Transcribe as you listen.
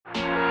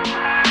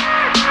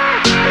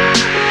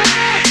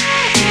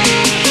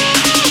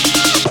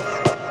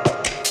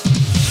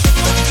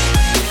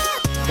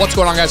What's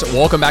going on, guys?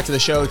 Welcome back to the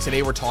show.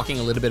 Today we're talking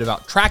a little bit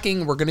about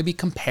tracking. We're going to be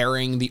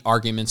comparing the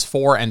arguments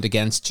for and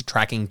against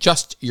tracking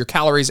just your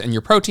calories and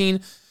your protein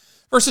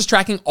versus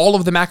tracking all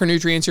of the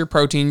macronutrients, your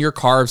protein, your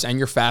carbs, and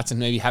your fats, and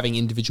maybe having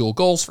individual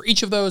goals for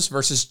each of those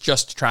versus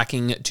just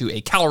tracking to a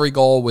calorie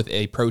goal with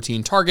a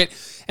protein target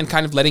and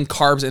kind of letting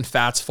carbs and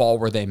fats fall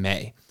where they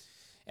may.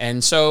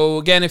 And so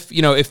again,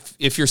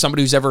 if you're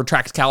somebody who's ever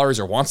tracked calories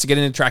or wants to get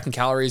into tracking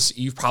calories,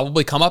 you've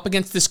probably come up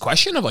against this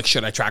question of like,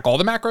 should I track all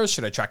the macros?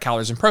 Should I track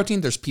calories and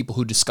protein? There's people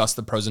who discuss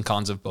the pros and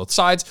cons of both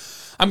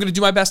sides. I'm going to do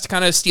my best to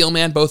kind of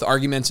steelman both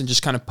arguments and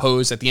just kind of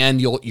pose at the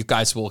end. You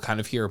guys will kind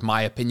of hear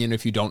my opinion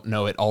if you don't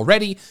know it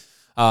already.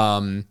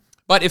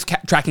 But if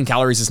tracking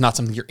calories is not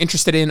something you're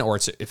interested in, or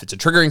if it's a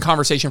triggering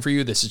conversation for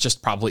you, this is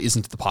just probably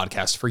isn't the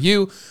podcast for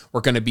you. We're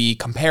going to be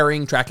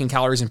comparing tracking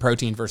calories and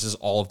protein versus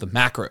all of the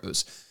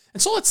macros.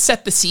 And so let's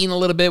set the scene a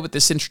little bit with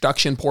this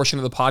introduction portion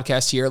of the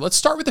podcast here. Let's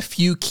start with a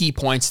few key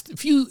points, a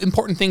few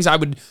important things I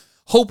would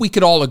hope we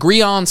could all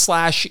agree on,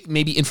 /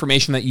 maybe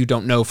information that you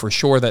don't know for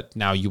sure that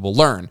now you will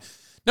learn.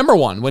 Number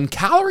one, when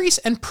calories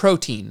and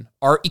protein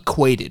are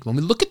equated, when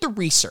we look at the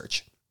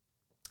research,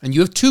 and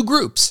you have two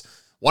groups,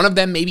 one of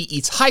them maybe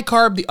eats high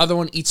carb, the other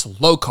one eats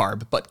low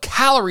carb, but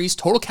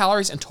total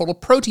calories and total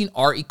protein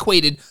are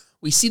equated.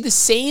 We see the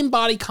same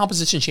body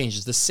composition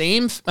changes, the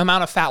same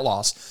amount of fat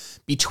loss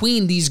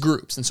between these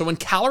groups. And so when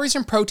calories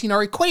and protein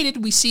are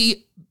equated, we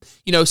see,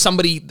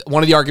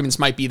 one of the arguments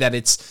might be that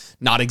it's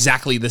not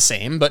exactly the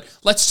same, but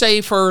let's say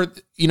for,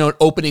 an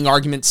opening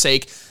argument's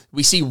sake,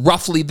 we see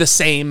roughly the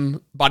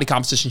same body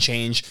composition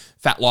change,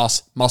 fat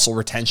loss, muscle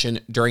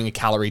retention during a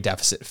calorie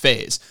deficit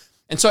phase.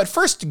 And so at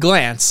first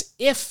glance,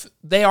 if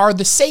they are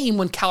the same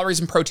when calories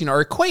and protein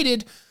are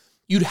equated,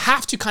 you'd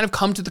have to kind of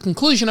come to the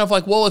conclusion of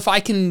like, well, if I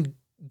can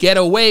get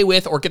away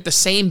with or get the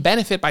same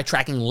benefit by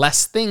tracking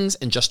less things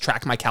and just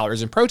track my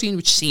calories and protein,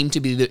 which seem to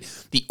be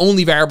the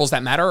only variables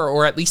that matter,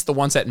 or at least the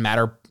ones that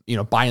matter,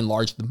 by and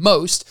large the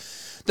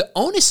most. The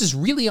onus is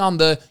really on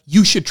the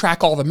you should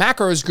track all the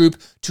macros group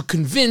to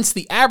convince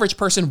the average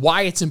person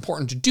why it's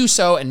important to do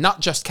so and not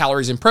just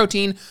calories and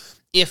protein,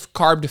 if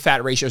carb to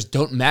fat ratios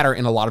don't matter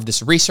in a lot of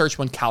this research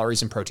when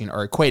calories and protein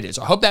are equated.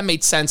 So I hope that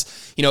made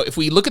sense. If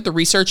we look at the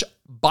research,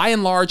 by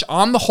and large,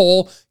 on the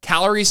whole,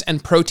 calories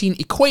and protein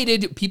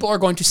equated, people are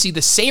going to see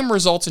the same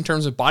results in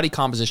terms of body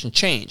composition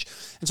change.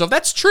 And so if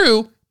that's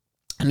true,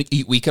 and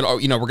we could, we're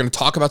going to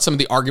talk about some of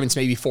the arguments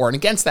maybe for and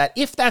against that.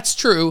 If that's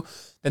true,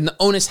 then the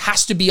onus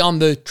has to be on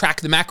the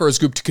track the macros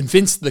group to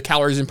convince the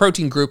calories and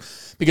protein group,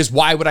 because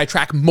why would I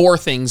track more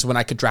things when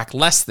I could track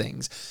less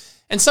things?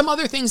 And some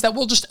other things that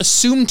we'll just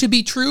assume to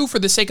be true for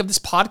the sake of this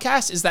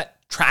podcast is that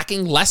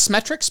tracking less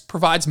metrics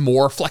provides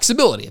more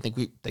flexibility. I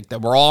think that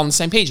we're all on the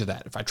same page of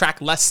that. If I track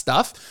less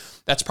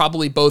stuff, that's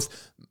probably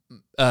both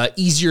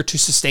easier to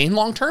sustain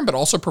long-term, but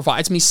also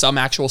provides me some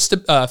actual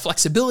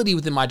flexibility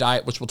within my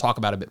diet, which we'll talk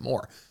about a bit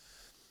more.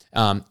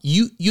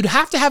 You'd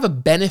have to have a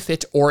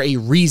benefit or a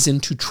reason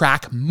to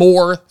track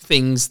more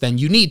things than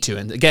you need to.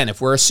 And again,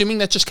 if we're assuming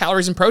that just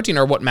calories and protein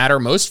are what matter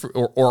most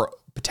or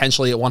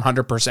potentially at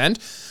 100%,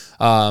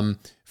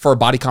 for a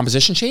body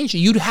composition change,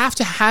 you'd have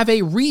to have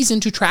a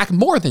reason to track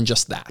more than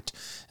just that.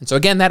 And so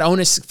again, that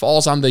onus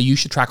falls on the you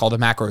should track all the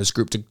macros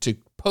group to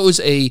pose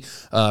a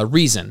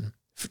reason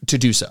to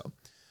do so.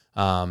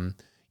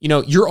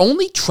 You're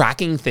only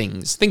tracking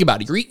things. Think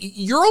about it.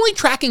 You're only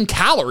tracking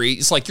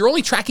calories, like you're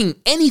only tracking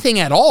anything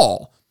at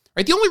all,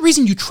 right? The only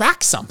reason you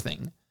track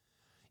something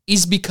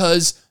is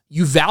because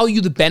you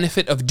value the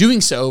benefit of doing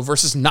so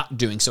versus not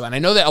doing so. And I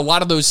know that a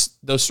lot of those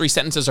three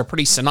sentences are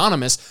pretty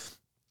synonymous.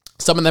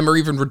 Some of them are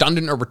even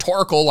redundant or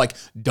rhetorical, like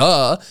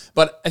duh.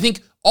 But I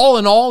think all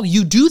in all,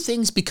 you do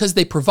things because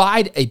they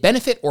provide a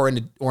benefit or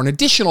an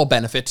additional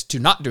benefit to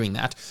not doing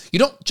that. You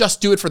don't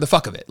just do it for the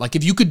fuck of it. Like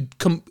if you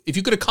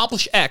could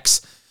accomplish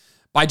X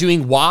by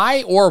doing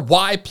Y or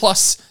Y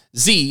plus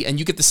Z and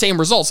you get the same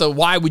results, so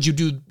why would you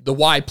do the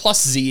Y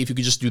plus Z if you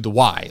could just do the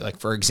Y, like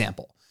for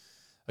example?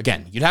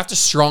 Again, you'd have to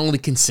strongly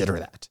consider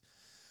that.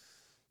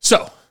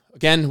 So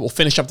again, we'll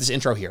finish up this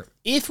intro here.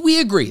 If we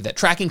agree that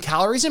tracking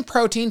calories and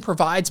protein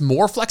provides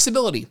more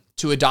flexibility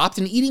to adopt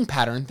an eating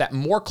pattern that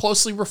more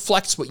closely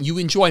reflects what you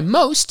enjoy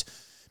most,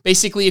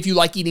 basically if you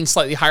like eating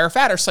slightly higher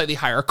fat or slightly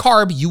higher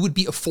carb, you would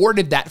be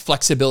afforded that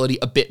flexibility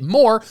a bit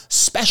more,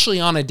 especially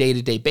on a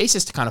day-to-day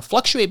basis to kind of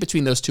fluctuate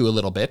between those two a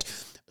little bit,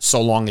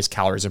 so long as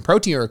calories and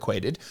protein are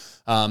equated.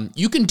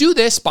 You can do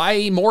this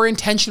by more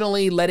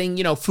intentionally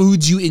letting,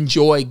 foods you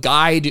enjoy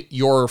guide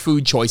your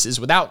food choices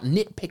without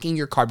nitpicking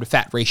your carb to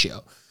fat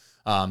ratio.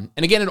 And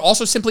again, it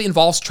also simply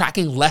involves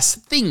tracking less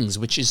things,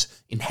 which is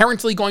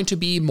inherently going to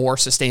be more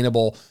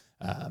sustainable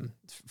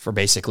for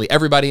basically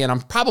everybody. And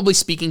I'm probably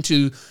speaking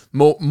to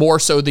more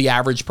so the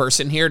average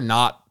person here,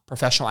 not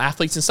professional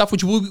athletes and stuff,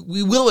 which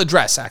we will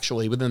address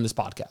actually within this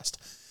podcast.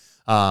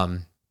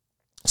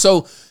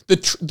 So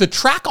the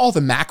track all the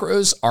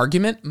macros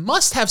argument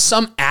must have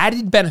some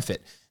added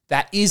benefit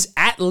that is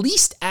at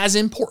least as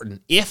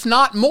important, if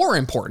not more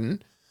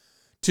important,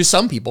 to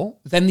some people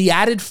than the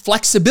added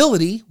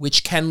flexibility,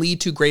 which can lead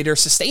to greater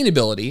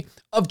sustainability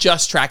of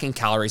just tracking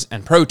calories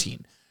and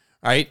protein.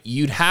 right?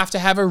 You'd have to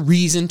have a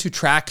reason to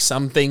track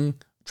something,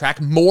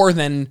 track more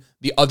than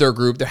the other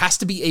group. There has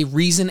to be a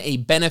reason, a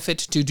benefit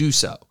to do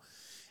so.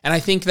 And I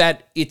think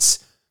that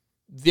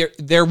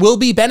there will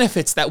be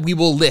benefits that we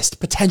will list,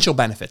 potential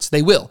benefits.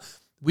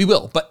 We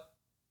will, but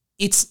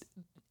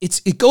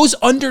it goes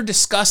under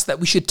discussed that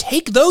we should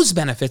take those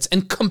benefits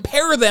and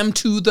compare them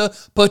to the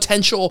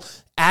potential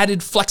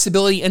added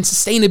flexibility and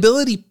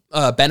sustainability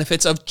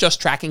benefits of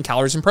just tracking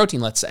calories and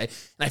protein, let's say. And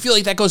I feel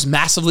like that goes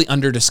massively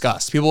under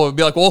discussed. People will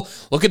be like, well,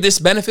 look at this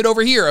benefit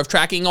over here of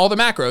tracking all the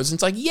macros. And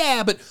it's like,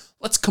 yeah, but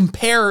let's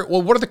compare,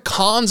 well, what are the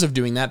cons of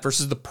doing that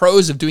versus the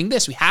pros of doing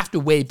this? We have to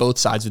weigh both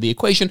sides of the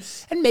equation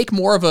and make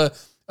more of a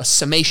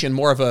summation,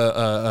 more of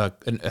a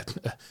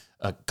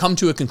come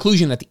to a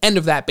conclusion at the end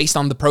of that based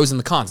on the pros and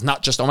the cons,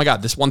 not just, oh my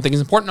God, this one thing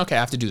is important. Okay, I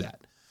have to do that.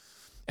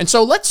 And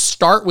so let's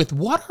start with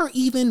what are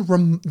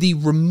even the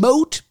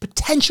remote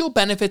potential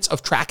benefits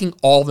of tracking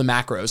all the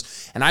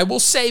macros. And I will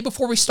say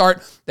before we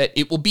start that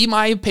it will be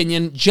my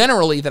opinion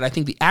generally that I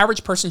think the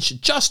average person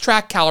should just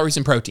track calories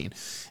and protein.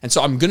 And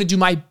so I'm going to do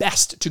my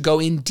best to go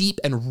in deep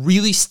and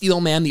really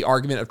steelman the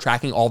argument of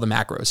tracking all the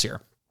macros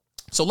here.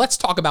 So let's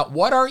talk about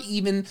what are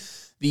even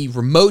the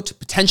remote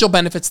potential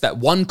benefits that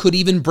one could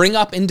even bring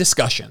up in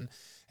discussion.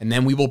 And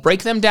then we will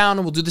break them down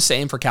and we'll do the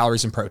same for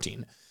calories and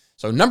protein.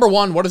 So number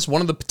one, what is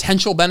one of the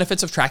potential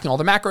benefits of tracking all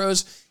the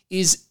macros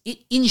is it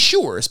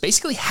ensures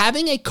basically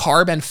having a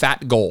carb and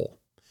fat goal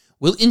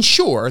will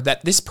ensure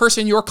that this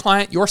person, your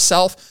client,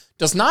 yourself,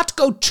 does not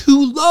go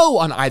too low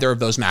on either of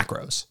those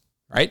macros,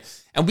 right?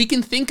 And we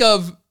can think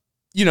of,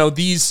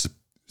 these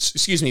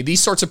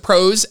sorts of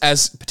pros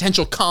as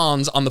potential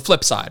cons on the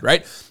flip side,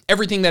 right?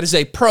 Everything that is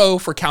a pro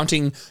for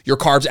counting your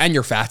carbs and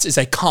your fats is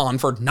a con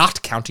for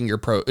not counting your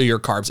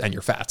carbs and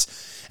your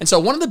fats. And so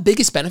one of the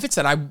biggest benefits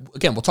that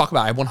we'll talk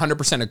about, I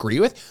 100% agree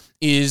with,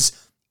 is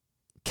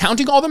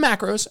counting all the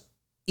macros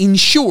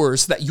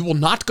ensures that you will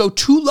not go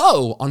too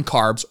low on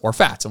carbs or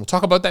fats. And we'll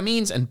talk about what that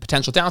means and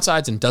potential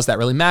downsides and does that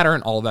really matter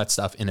and all of that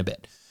stuff in a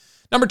bit.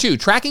 Number two,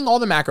 tracking all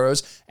the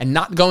macros and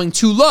not going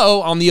too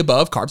low on the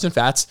above carbs and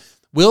fats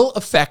will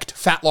affect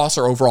fat loss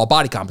or overall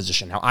body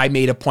composition. Now, I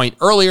made a point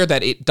earlier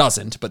that it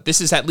doesn't, but this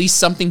is at least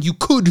something you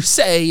could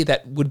say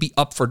that would be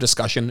up for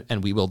discussion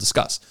and we will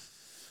discuss.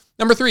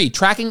 Number three,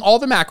 tracking all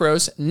the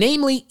macros,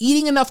 namely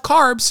eating enough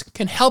carbs,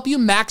 can help you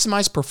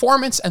maximize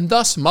performance and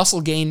thus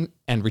muscle gain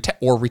and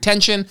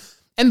retention,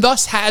 and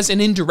thus has an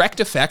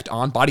indirect effect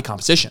on body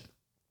composition.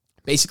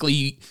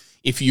 Basically,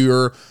 if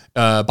you're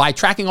by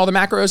tracking all the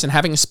macros and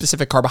having a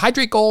specific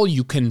carbohydrate goal,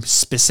 you can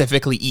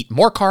specifically eat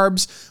more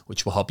carbs,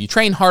 which will help you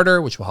train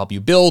harder, which will help you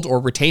build or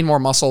retain more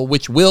muscle,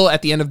 which will,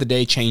 at the end of the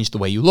day, change the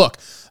way you look.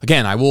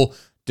 Again, I will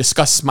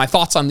discuss my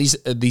thoughts on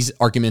these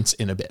arguments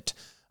in a bit.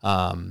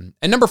 And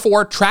number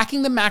four,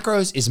 tracking the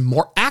macros is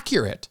more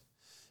accurate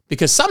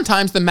because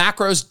sometimes the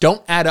macros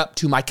don't add up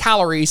to my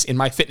calories in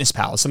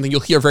MyFitnessPal. It's something you'll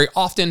hear very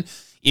often.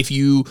 If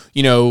you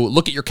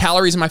look at your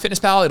calories in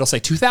MyFitnessPal, it'll say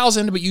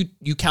 2,000, but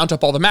you count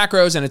up all the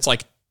macros and it's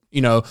like,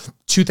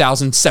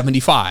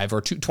 2,075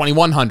 or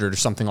 2,100 or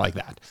something like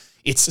that.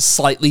 It's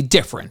slightly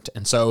different.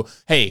 And so,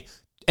 and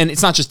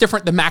it's not just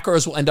different, the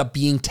macros will end up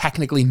being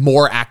technically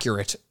more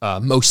accurate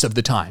most of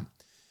the time.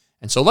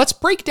 And so let's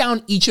break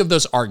down each of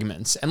those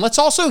arguments. And let's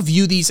also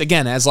view these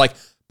again as like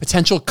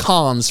potential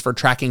cons for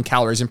tracking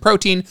calories and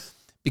protein,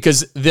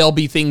 because there'll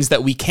be things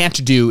that we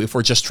can't do if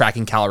we're just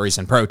tracking calories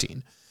and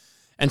protein.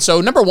 And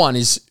so number one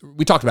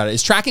we talked about it,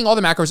 is tracking all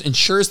the macros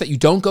ensures that you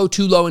don't go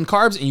too low in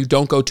carbs and you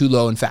don't go too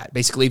low in fat.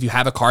 Basically, if you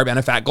have a carb and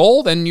a fat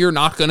goal, then you're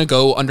not going to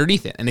go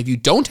underneath it. And if you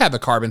don't have a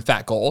carb and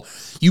fat goal,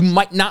 you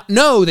might not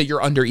know that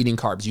you're under eating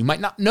carbs. You might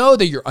not know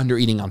that you're under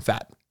eating on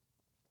fat.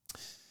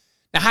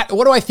 Now,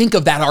 what do I think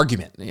of that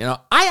argument?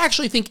 I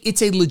actually think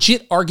it's a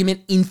legit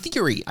argument in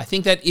theory. I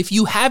think that if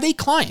you have a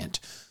client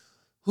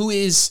who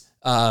is,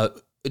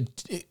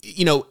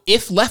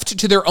 if left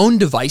to their own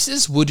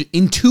devices, would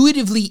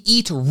intuitively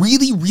eat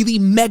really, really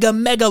mega,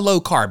 mega low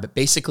carb,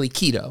 basically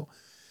keto,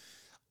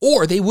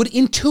 or they would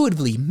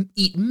intuitively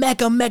eat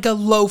mega, mega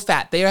low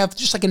fat. They have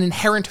just like an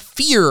inherent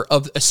fear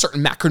of a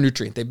certain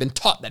macronutrient. They've been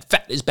taught that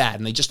fat is bad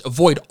and they just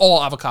avoid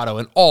all avocado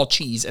and all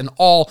cheese and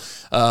all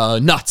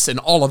nuts and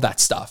all of that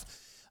stuff.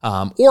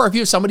 Or if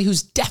you have somebody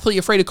who's deathly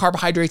afraid of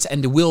carbohydrates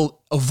and will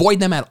avoid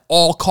them at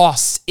all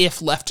costs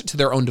if left to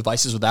their own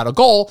devices without a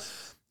goal,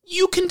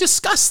 you can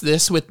discuss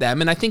this with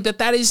them. And I think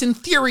that is, in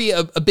theory,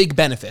 a big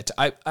benefit.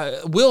 I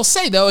will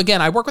say, though,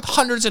 again, I work with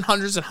hundreds and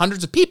hundreds and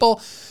hundreds of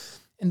people,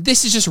 and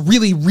this is just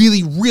really,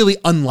 really, really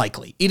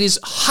unlikely. It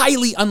is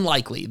highly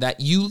unlikely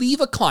that you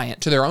leave a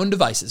client to their own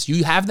devices.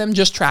 You have them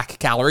just track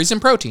calories and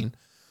protein,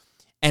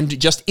 and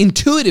just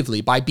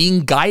intuitively, by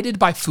being guided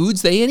by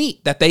foods they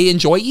eat that they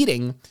enjoy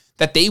eating,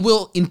 that they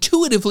will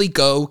intuitively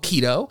go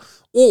keto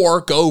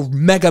or go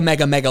mega,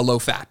 mega, mega low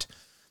fat.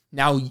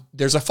 Now,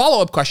 there's a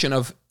follow-up question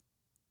of,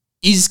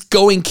 is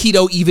going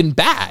keto even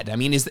bad? I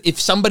mean, if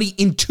somebody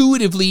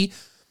intuitively,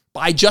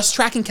 by just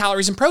tracking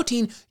calories and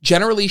protein,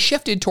 generally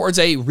shifted towards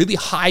a really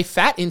high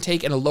fat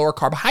intake and a lower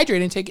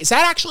carbohydrate intake, is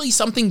that actually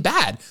something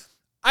bad?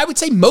 I would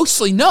say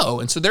mostly no.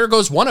 And so there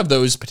goes one of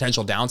those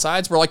potential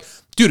downsides where like,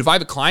 dude, if I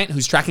have a client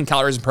who's tracking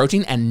calories and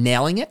protein and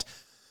nailing it,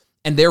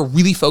 and they're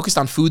really focused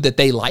on food that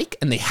they like,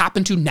 and they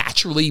happen to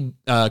naturally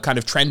kind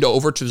of trend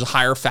over to the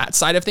higher fat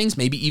side of things,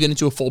 maybe even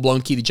into a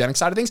full-blown ketogenic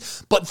side of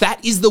things, but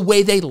that is the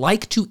way they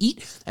like to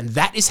eat, and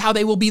that is how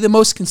they will be the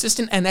most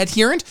consistent and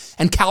adherent,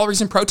 and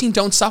calories and protein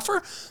don't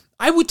suffer,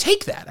 I would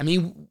take that. I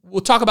mean, we'll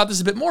talk about this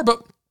a bit more,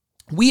 but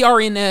we are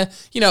in a,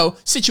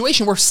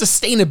 situation where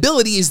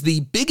sustainability is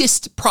the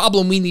biggest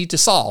problem we need to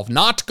solve.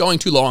 Not going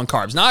too low on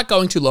carbs, not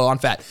going too low on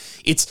fat.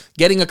 It's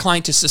getting a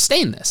client to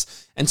sustain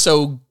this. And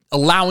so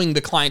allowing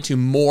the client to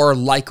more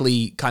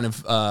likely kind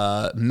of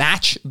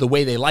match the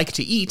way they like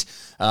to eat,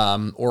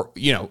 or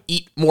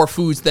eat more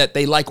foods that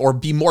they like, or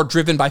be more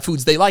driven by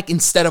foods they like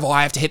instead of,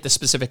 I have to hit the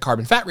specific carb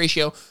and fat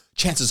ratio.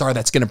 Chances are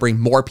that's going to bring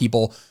more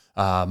people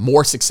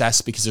more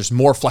success because there's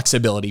more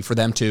flexibility for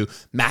them to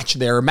match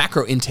their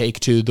macro intake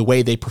to the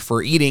way they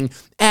prefer eating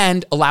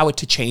and allow it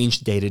to change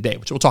day to day,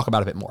 which we'll talk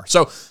about a bit more.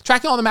 So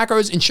tracking all the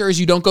macros ensures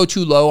you don't go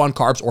too low on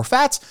carbs or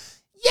fats.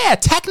 Yeah,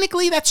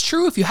 technically that's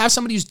true. If you have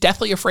somebody who's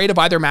deathly afraid of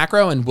either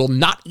macro and will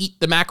not eat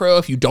the macro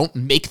if you don't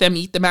make them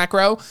eat the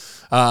macro,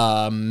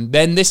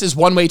 then this is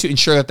one way to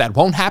ensure that that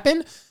won't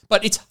happen.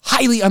 But it's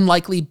highly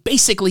unlikely,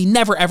 basically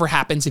never ever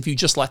happens if you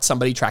just let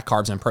somebody track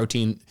carbs and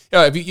protein.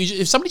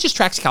 If somebody just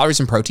tracks calories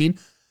and protein,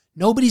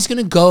 nobody's going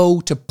to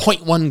go to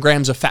 0.1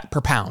 grams of fat per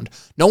pound.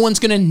 No one's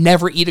going to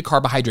never eat a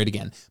carbohydrate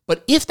again.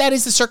 But if that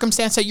is the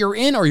circumstance that you're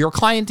in or your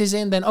client is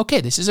in, then okay,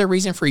 this is a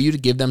reason for you to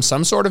give them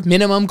some sort of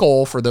minimum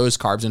goal for those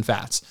carbs and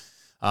fats.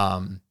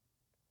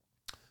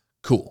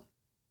 Cool.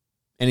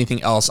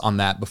 Anything else on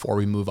that before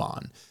we move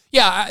on?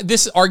 Yeah,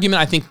 this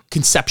argument I think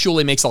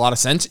conceptually makes a lot of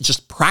sense. It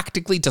just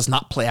practically does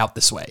not play out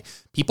this way.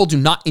 People do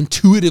not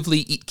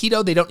intuitively eat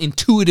keto. They don't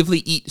intuitively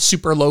eat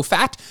super low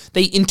fat.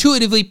 They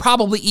intuitively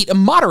probably eat a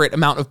moderate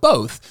amount of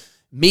both,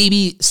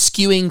 maybe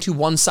skewing to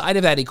one side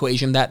of that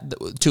equation, that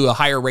to a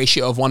higher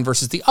ratio of one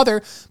versus the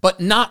other, but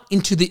not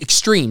into the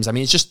extremes. I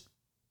mean, it's just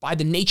by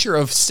the nature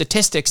of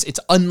statistics, it's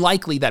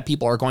unlikely that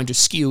people are going to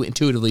skew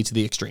intuitively to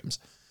the extremes.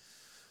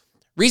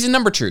 Reason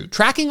number 2,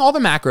 tracking all the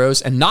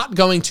macros and not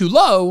going too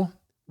low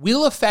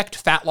will affect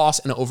fat loss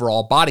and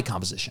overall body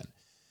composition.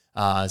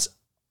 It's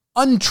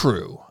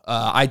untrue.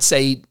 I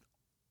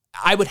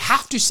would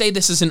have to say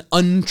this is an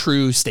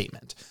untrue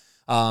statement.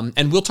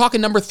 And we'll talk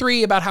in number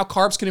 3 about how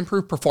carbs can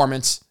improve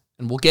performance,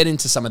 and we'll get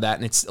into some of that,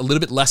 and it's a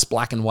little bit less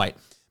black and white.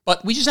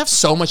 But we just have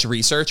so much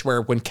research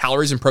where when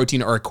calories and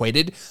protein are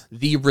equated,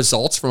 the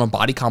results from a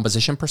body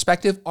composition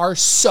perspective are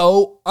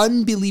so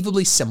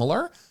unbelievably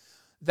similar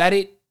that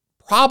it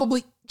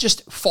probably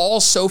just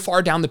falls so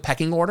far down the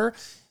pecking order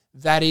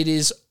that it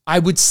is, I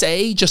would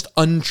say, just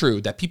untrue,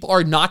 that people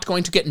are not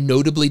going to get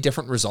notably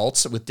different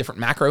results with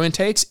different macro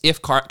intakes if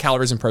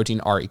calories and protein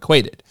are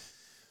equated.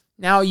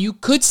 Now, you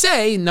could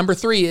say number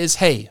 3 is,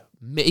 hey,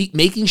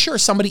 making sure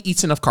somebody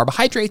eats enough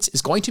carbohydrates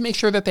is going to make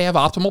sure that they have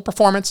optimal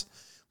performance,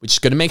 which is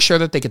going to make sure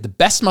that they get the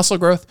best muscle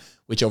growth,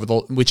 which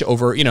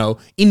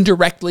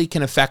indirectly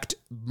can affect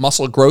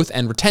muscle growth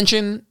and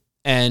retention,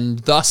 and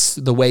thus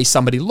the way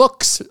somebody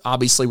looks.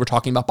 Obviously, we're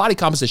talking about body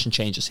composition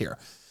changes here.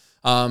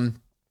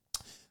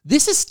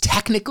 This is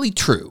technically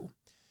true,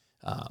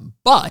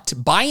 but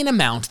by an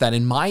amount that,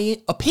 in my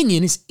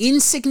opinion, is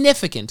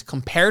insignificant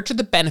compared to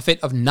the benefit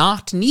of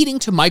not needing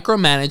to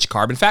micromanage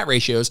carb and fat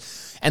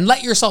ratios and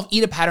let yourself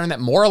eat a pattern that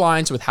more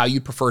aligns with how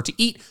you prefer to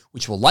eat,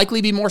 which will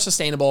likely be more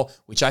sustainable,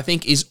 which I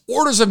think is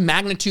orders of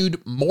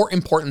magnitude more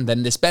important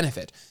than this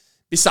benefit.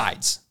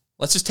 Besides,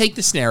 let's just take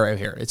the scenario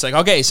here. It's like,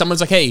 okay,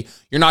 someone's like, hey,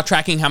 you're not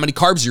tracking how many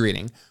carbs you're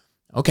eating.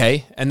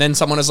 Okay, and then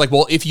someone is like,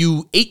 well, if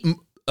you ate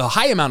a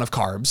high amount of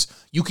carbs,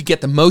 you could get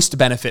the most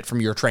benefit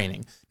from your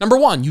training. Number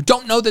 1, you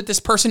don't know that this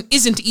person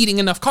isn't eating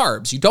enough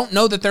carbs. You don't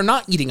know that they're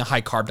not eating a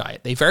high carb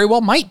diet. They very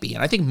well might be.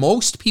 And I think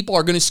most people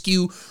are going to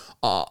skew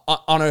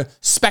on a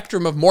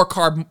spectrum of more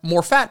carb,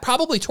 more fat,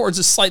 probably towards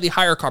a slightly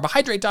higher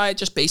carbohydrate diet,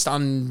 just based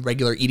on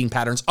regular eating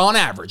patterns on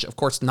average. Of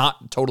course,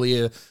 not totally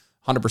a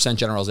 100%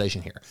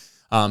 generalization here.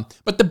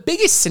 But the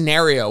biggest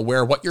scenario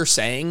where what you're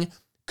saying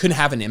could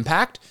have an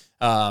impact,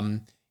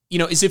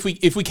 is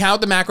if we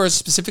count the macros,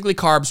 specifically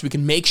carbs, we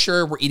can make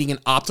sure we're eating an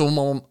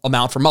optimal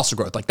amount for muscle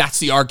growth. Like, that's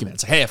the argument.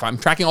 It's like, hey, if I'm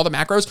tracking all the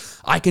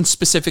macros, I can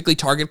specifically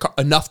target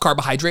enough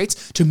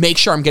carbohydrates to make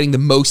sure I'm getting the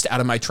most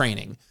out of my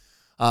training.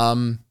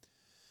 A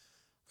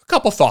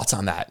couple thoughts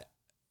on that.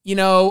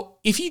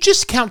 If you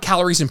just count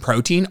calories and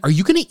protein, are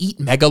you going to eat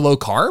mega low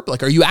carb?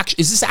 Like,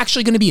 is this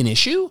actually going to be an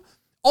issue?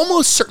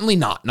 Almost certainly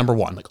not, number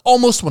 1. Like,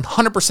 almost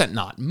 100%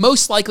 not.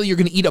 Most likely, you're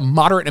going to eat a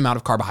moderate amount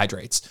of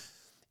carbohydrates.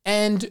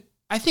 And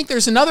I think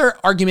there's another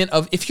argument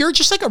of, if you're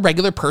just like a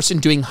regular person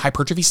doing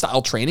hypertrophy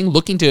style training,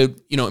 looking to,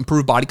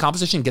 improve body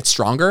composition, get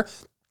stronger,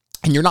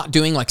 and you're not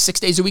doing like 6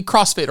 days a week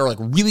CrossFit or like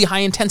really high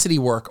intensity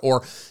work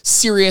or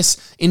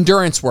serious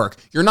endurance work,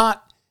 you're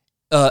not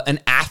an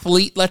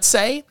athlete, let's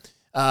say,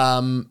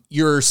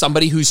 You're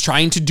somebody who's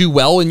trying to do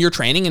well in your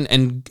training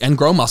and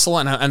grow muscle,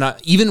 and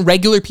even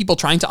regular people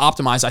trying to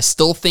optimize, I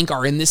still think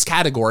are in this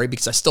category,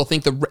 because I still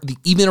think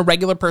even a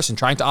regular person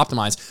trying to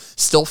optimize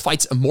still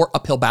fights a more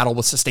uphill battle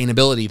with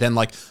sustainability than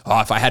like,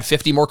 oh, if I had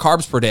 50 more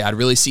carbs per day, I'd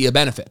really see a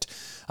benefit.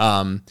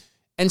 And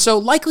so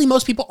likely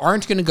most people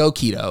aren't going to go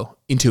keto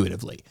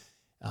intuitively.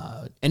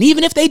 And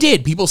even if they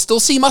did, people still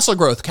see muscle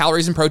growth,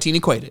 calories and protein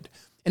equated.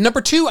 And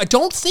number two, I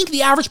don't think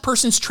the average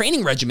person's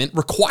training regimen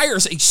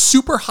requires a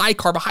super high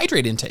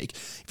carbohydrate intake.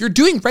 If you're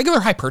doing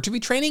regular hypertrophy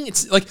training,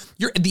 it's like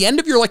you're at the end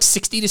of your like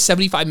 60 to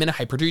 75 minute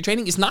hypertrophy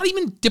training is not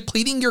even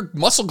depleting your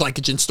muscle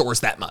glycogen stores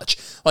that much.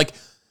 Like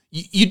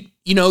you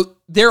know,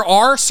 there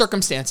are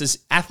circumstances,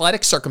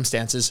 athletic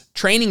circumstances,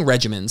 training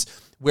regimens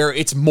where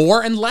it's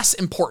more and less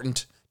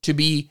important to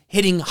be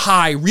hitting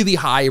really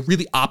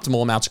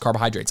optimal amounts of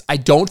carbohydrates. I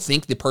don't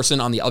think the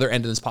person on the other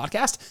end of this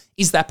podcast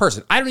is that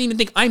person. I don't even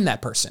think I'm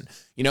that person.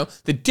 You know,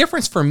 the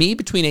difference for me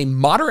between a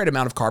moderate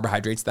amount of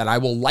carbohydrates that I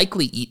will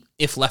likely eat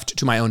if left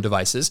to my own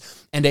devices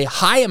and a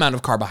high amount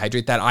of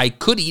carbohydrate that I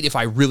could eat if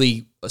I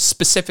really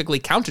specifically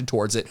counted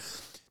towards it,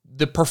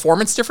 the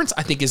performance difference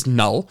I think is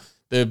null.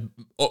 The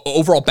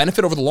overall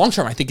benefit over the long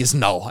term, I think, is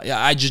null.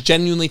 I just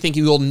genuinely think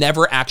you will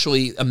never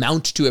actually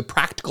amount to a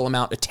practical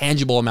amount, a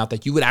tangible amount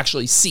that you would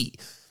actually see.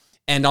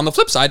 And on the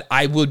flip side,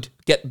 I would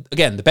get,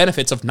 again, the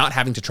benefits of not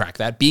having to track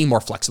that, being more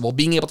flexible,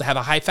 being able to have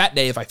a high fat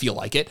day if I feel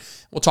like it.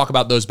 We'll talk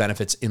about those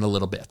benefits in a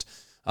little bit.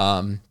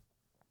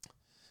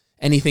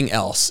 Anything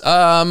else?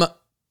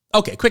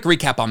 Okay, quick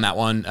recap on that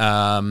one.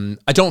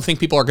 I don't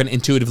think people are going to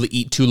intuitively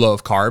eat too low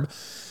of carb.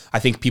 I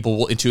think people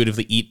will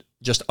intuitively eat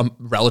just a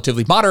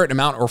relatively moderate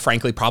amount, or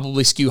frankly,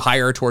 probably skew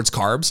higher towards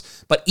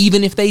carbs. But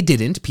even if they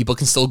didn't, people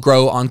can still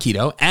grow on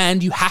keto.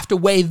 And you have to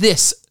weigh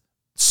this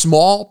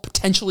small,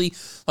 potentially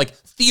like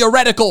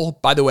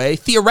theoretical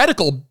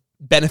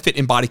benefit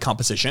in body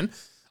composition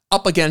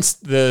up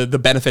against the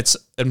benefits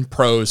and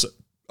pros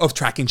of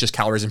tracking just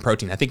calories and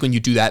protein. I think when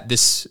you do that,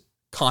 this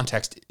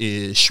context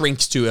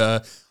shrinks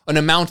to an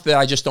amount that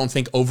I just don't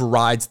think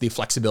overrides the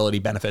flexibility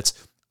benefits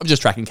of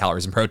just tracking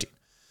calories and protein.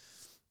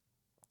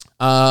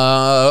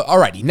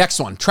 Alrighty, next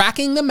one.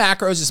 Tracking the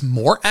macros is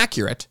more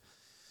accurate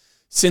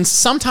since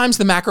sometimes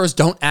the macros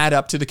don't add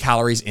up to the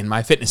calories in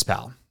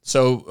MyFitnessPal.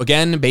 So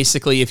again,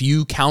 basically, if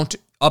you count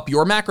up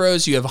your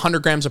macros, you have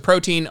 100 grams of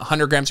protein,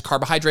 100 grams of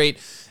carbohydrate,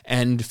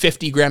 and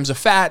 50 grams of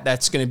fat.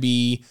 That's going to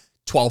be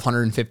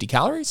 1,250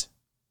 calories.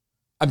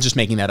 I'm just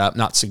making that up,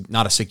 not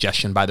a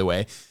suggestion, by the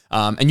way.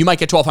 And you might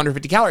get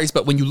 1,250 calories,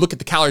 but when you look at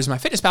the calories in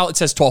MyFitnessPal, it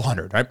says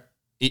 1,200, right?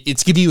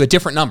 It's giving you a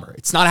different number.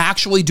 It's not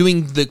actually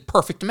doing the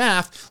perfect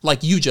math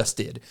like you just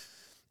did.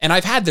 And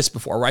I've had this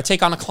before where I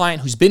take on a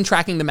client who's been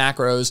tracking the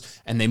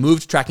macros and they move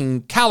to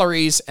tracking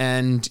calories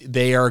and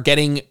they are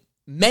getting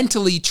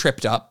mentally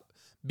tripped up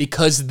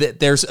because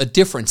there's a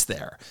difference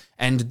there.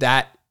 And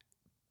that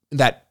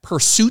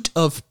pursuit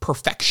of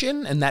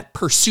perfection and that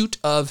pursuit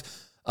of,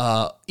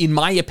 in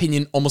my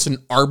opinion, almost an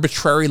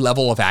arbitrary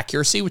level of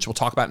accuracy, which we'll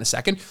talk about in a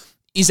second,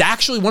 is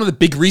actually one of the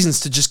big reasons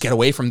to just get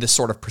away from this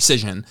sort of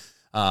precision.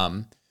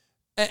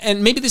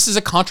 And maybe this is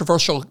a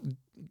controversial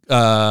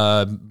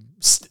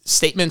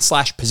statement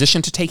 /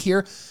 position to take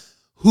here.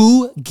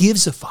 Who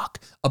gives a fuck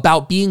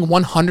about being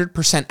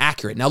 100%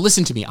 accurate? Now,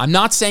 listen to me. I'm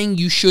not saying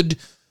you should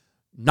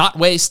not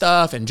weigh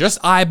stuff and just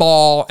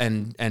eyeball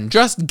and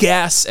just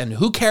guess, and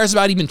who cares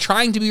about even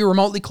trying to be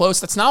remotely close.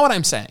 That's not what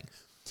I'm saying.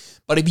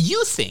 But if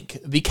you think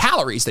the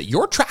calories that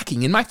you're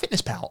tracking in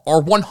MyFitnessPal are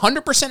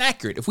 100%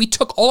 accurate, if we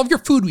took all of your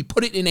food, we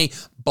put it in a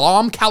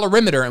bomb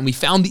calorimeter, and we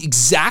found the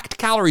exact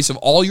calories of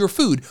all your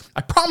food,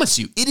 I promise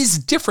you, it is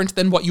different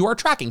than what you are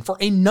tracking for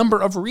a number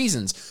of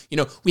reasons. You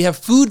know, we have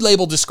food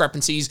label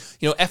discrepancies.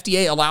 You know,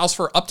 FDA allows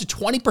for up to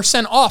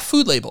 20% off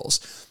food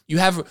labels. You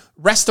have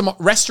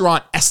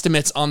restaurant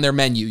estimates on their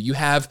menu. You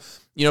have,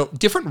 you know,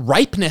 different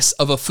ripeness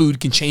of a food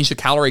can change the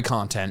calorie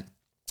content.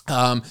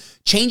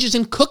 Changes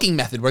in cooking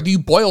method, whether you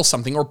boil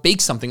something or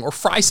bake something or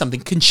fry something,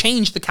 can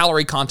change the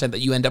calorie content that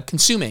you end up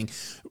consuming.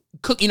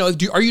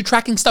 Are you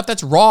tracking stuff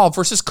that's raw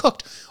versus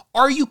cooked?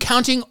 Are you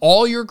counting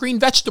all your green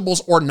vegetables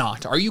or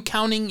not? Are you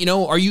counting,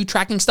 are you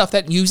tracking stuff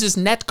that uses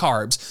net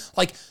carbs?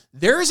 Like,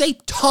 there is a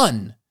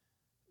ton.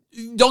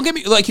 Don't get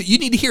me, you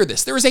need to hear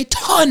this. There is a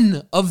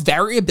ton of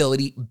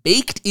variability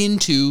baked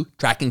into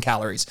tracking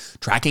calories,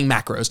 tracking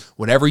macros,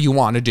 whatever you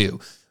want to do.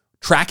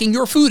 Tracking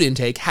your food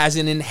intake has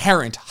an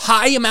inherent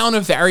high amount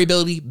of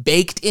variability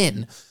baked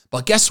in.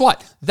 But guess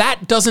what?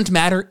 That doesn't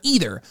matter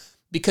either,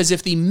 because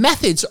if the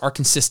methods are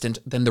consistent,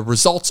 then the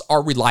results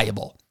are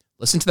reliable.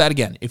 Listen to that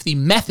again. If the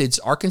methods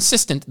are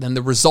consistent, then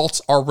the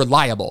results are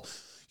reliable.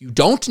 You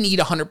don't need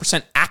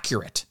 100%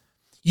 accurate.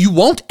 You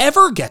won't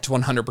ever get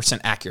 100%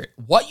 accurate.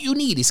 What you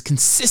need is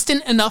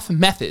consistent enough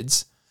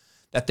methods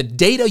that the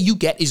data you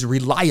get is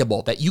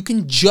reliable, that you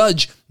can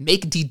judge,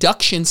 make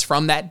deductions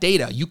from that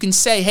data. You can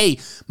say, hey,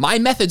 my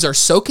methods are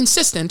so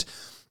consistent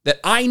that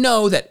I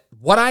know that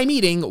what I'm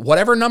eating,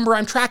 whatever number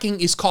I'm tracking,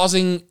 is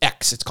causing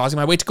X. It's causing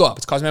my weight to go up.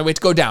 It's causing my weight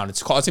to go down.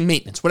 It's causing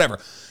maintenance, whatever.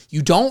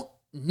 You don't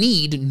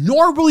need,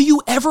 nor will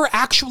you ever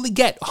actually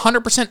get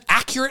 100%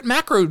 accurate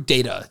macro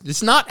data.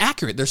 It's not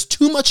accurate. There's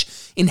too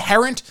much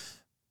inherent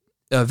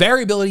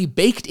variability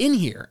baked in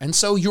here. And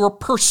so your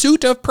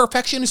pursuit of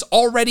perfection is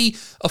already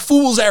a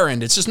fool's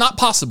errand. It's just not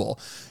possible.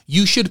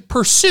 You should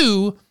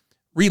pursue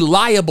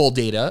reliable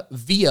data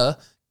via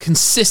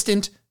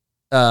consistent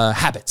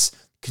habits,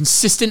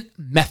 consistent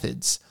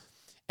methods.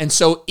 And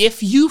so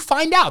if you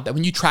find out that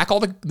when you track all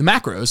the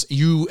macros,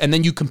 and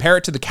then you compare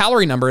it to the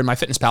calorie number in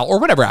MyFitnessPal or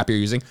whatever app you're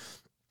using,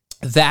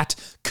 that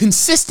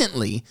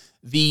consistently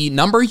the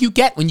number you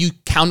get when you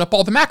count up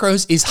all the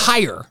macros is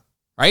higher,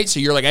 right? So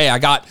you're like, hey, I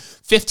got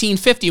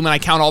 1550 when I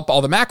count up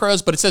all the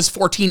macros, but it says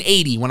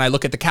 1480 when I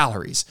look at the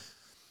calories.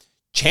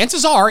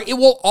 Chances are it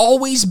will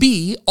always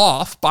be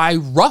off by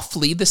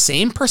roughly the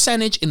same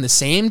percentage in the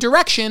same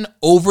direction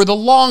over the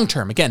long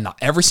term. Again, not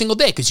every single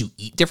day because you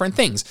eat different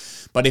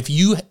things. But if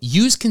you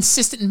use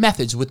consistent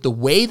methods with the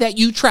way that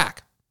you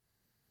track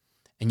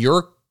and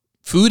your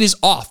food is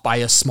off by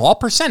a small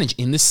percentage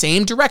in the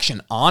same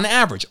direction on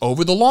average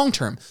over the long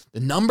term,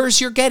 the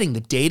numbers you're getting, the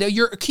data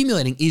you're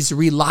accumulating is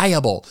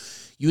reliable.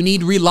 You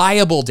need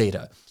reliable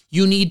data.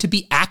 You need to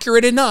be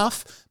accurate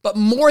enough, but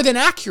more than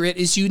accurate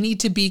is you need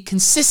to be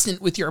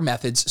consistent with your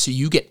methods so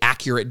you get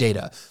accurate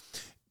data.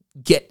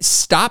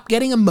 Stop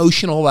getting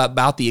emotional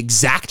about the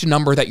exact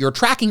number that you're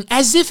tracking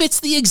as if it's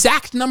the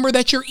exact number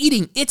that you're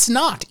eating. It's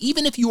not.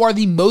 Even if you are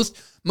the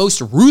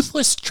most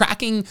ruthless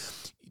tracking,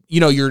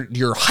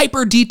 you're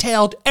hyper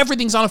detailed,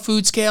 everything's on a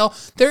food scale,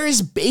 there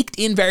is baked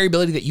in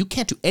variability that you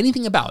can't do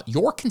anything about.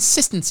 Your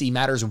consistency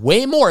matters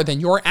way more than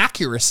your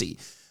accuracy.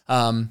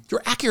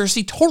 Your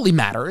accuracy totally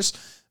matters,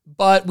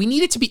 but we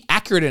need it to be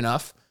accurate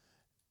enough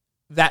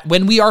that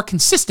when we are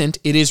consistent,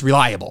 it is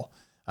reliable.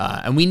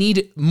 And we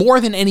need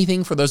more than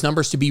anything for those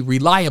numbers to be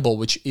reliable,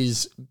 which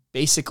is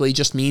basically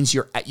just means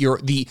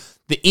the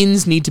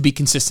ins need to be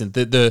consistent.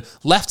 The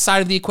left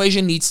side of the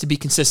equation needs to be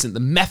consistent. The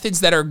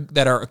methods that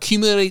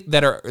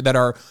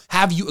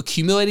have you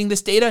accumulating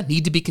this data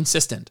need to be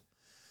consistent.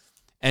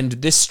 And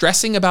this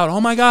stressing about,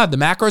 oh my God, the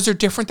macros are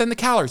different than the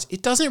calories,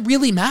 it doesn't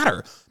really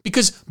matter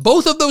because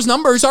both of those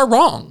numbers are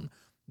wrong.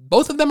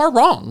 Both of them are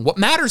wrong. What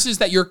matters is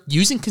that you're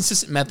using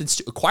consistent methods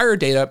to acquire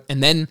data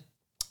and then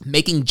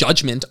making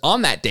judgment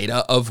on that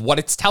data of what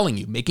it's telling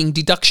you, making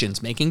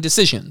deductions, making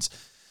decisions.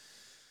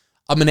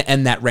 I'm going to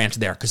end that rant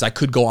there because I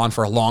could go on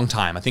for a long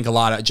time. I think a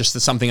lot of just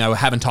something I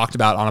haven't talked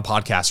about on a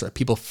podcast where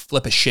people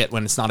flip a shit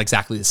when it's not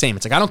exactly the same.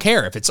 It's like, I don't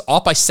care if it's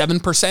off by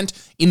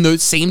 7% in the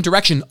same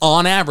direction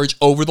on average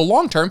over the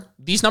long term.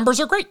 These numbers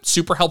are great,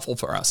 super helpful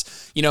for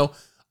us. A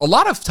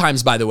lot of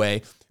times, by the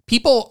way,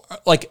 people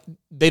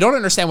they don't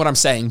understand what I'm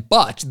saying,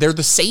 but they're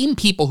the same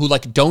people who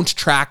don't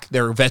track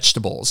their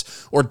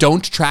vegetables or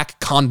don't track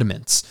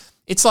condiments.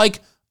 It's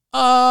like,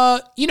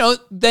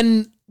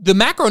 then the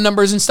macro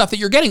numbers and stuff that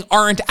you're getting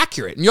aren't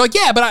accurate. And you're like,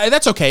 yeah, but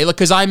that's okay.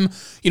 Because I'm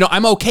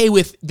okay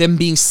with them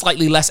being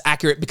slightly less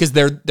accurate because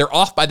they're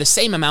off by the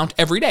same amount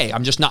every day.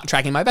 I'm just not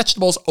tracking my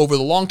vegetables over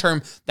the long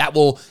term. That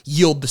will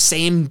yield the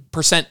same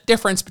percent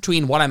difference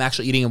between what I'm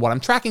actually eating and what I'm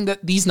tracking.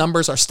 That these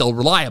numbers are still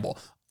reliable.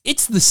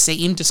 It's the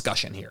same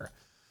discussion here.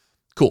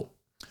 Cool.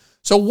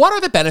 So what are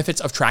the benefits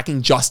of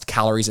tracking just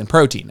calories and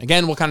protein?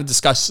 Again, we'll kind of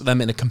discuss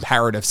them in a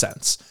comparative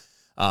sense.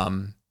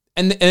 And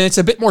it's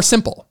a bit more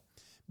simple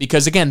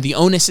because, again, the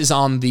onus is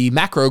on the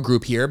macro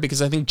group here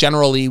because I think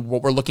generally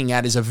what we're looking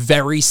at is a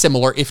very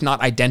similar, if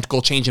not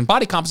identical, change in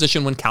body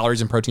composition when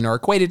calories and protein are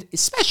equated,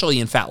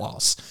 especially in fat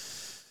loss.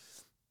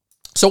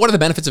 So what are the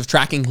benefits of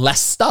tracking less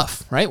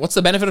stuff, right? What's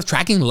the benefit of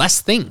tracking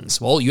less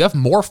things? Well, you have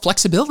more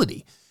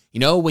flexibility.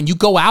 When you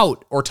go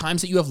out or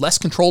times that you have less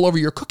control over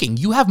your cooking,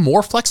 you have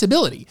more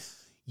flexibility.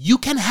 You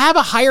can have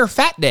a higher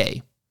fat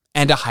day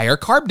and a higher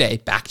carb day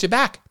back to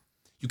back.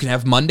 You can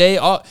have Monday,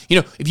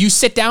 if you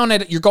sit down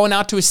you're going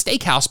out to a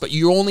steakhouse, but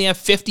you only have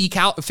 50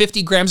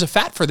 grams of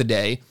fat for the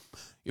day,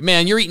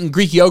 man, you're eating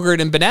Greek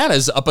yogurt and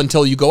bananas up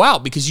until you go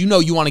out because you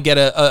want to get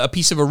a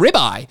piece of a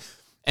ribeye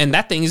and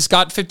that thing has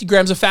got 50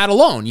 grams of fat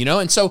alone,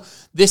 And so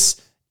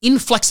this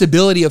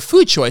inflexibility of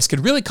food choice could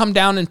really come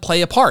down and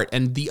play a part.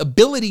 And the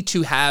ability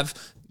to have,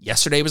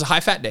 yesterday was a high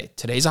fat day,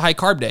 today's a high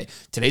carb day,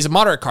 today's a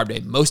moderate carb day,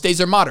 most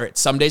days are moderate,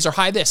 some days are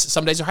high this,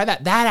 some days are high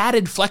that. That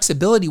added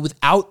flexibility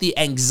without the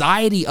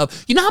anxiety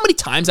of, how many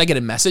times I get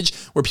a message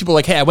where people are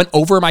like, hey, I went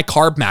over my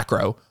carb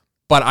macro,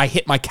 but I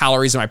hit my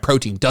calories and my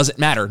protein. Does it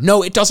matter?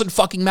 No, it doesn't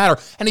fucking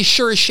matter. And it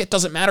sure as shit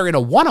doesn't matter in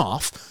a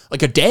one-off,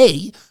 like a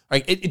day.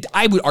 Right?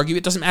 I would argue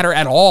it doesn't matter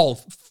at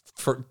all.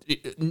 For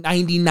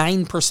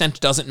 99%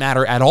 doesn't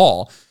matter at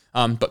all.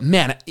 But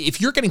man, if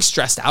you're getting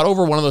stressed out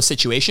over one of those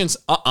situations,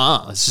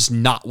 it's just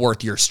not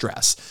worth your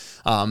stress.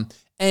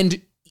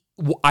 And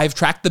I've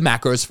tracked the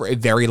macros for a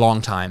very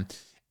long time.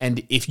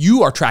 And if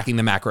you are tracking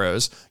the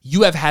macros,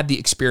 you have had the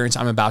experience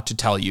I'm about to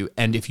tell you.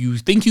 And if you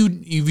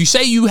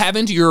say you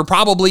haven't, you're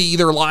probably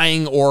either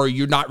lying or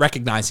you're not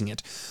recognizing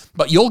it.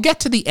 But you'll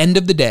get to the end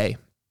of the day.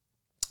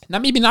 Now,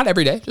 maybe not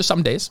every day, just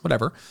some days,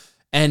 whatever.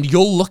 And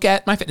you'll look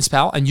at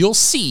MyFitnessPal and you'll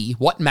see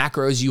what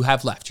macros you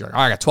have left. You're like,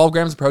 I got 12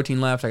 grams of protein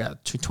left. I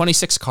got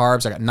 26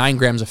 carbs. I got 9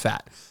 grams of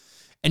fat.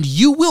 and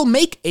you will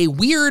make a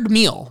weird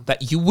meal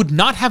that you would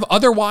not have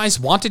otherwise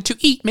wanted to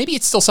eat. Maybe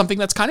it's still something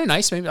that's kind of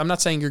nice. Maybe I'm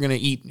not saying you're going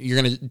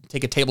to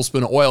take a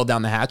tablespoon of oil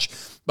down the hatch,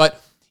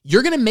 but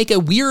you're going to make a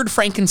weird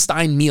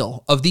Frankenstein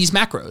meal of these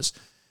macros.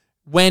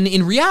 When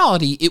in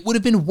reality, it would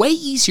have been way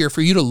easier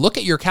for you to look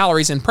at your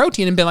calories and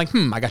protein and be like,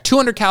 I got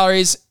 200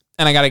 calories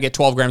and I got to get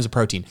 12 grams of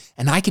protein.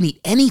 And I can eat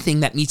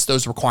anything that meets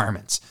those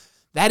requirements.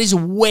 That is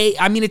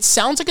it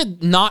sounds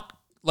like not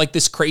like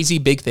this crazy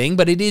big thing,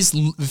 but it is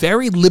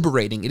very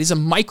liberating. It is a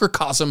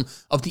microcosm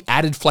of the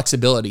added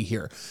flexibility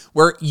here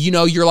where,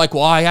 you're like,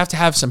 well, I have to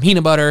have some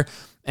peanut butter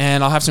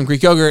and I'll have some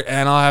Greek yogurt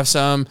and I'll have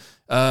some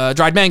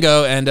dried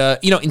mango. And,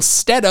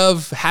 instead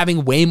of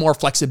having way more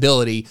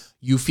flexibility,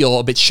 you feel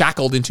a bit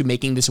shackled into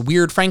making this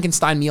weird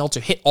Frankenstein meal to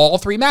hit all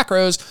three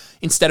macros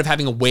instead of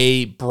having a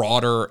way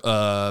broader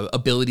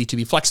ability to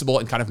be flexible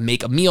and kind of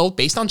make a meal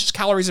based on just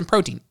calories and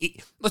protein.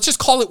 Let's just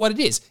call it what it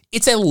is.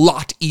 It's a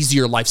lot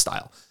easier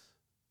lifestyle.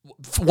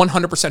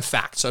 100%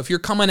 fact. So if you're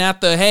coming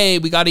at hey,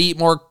 we got to eat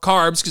more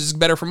carbs because it's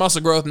better for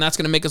muscle growth and that's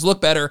going to make us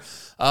look better.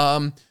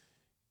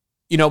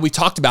 We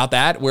talked about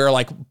that where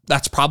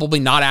that's probably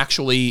not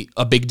actually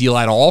a big deal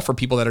at all for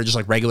people that are just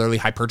regularly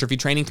hypertrophy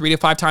training 3 to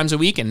 5 times a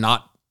week and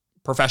not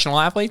professional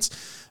athletes.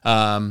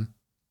 But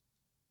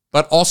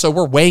also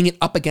we're weighing it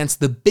up against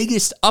the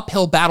biggest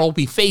uphill battle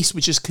we face,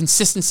 which is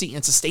consistency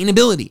and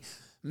sustainability.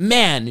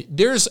 Man,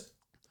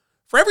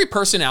 for every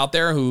person out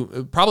there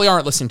who probably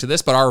aren't listening to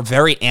this, but are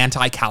very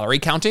anti-calorie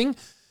counting,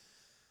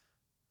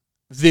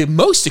 the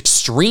most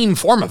extreme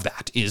form of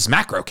that is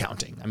macro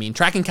counting. I mean,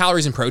 tracking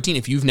calories and protein,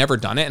 if you've never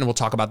done it, and we'll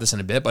talk about this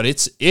in a bit, but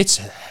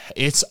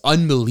it's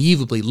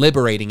unbelievably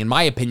liberating, in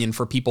my opinion,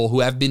 for people who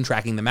have been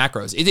tracking the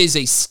macros. It is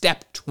a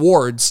step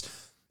towards,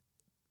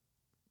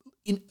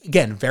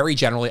 again, very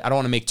generally, I don't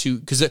want to make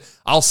because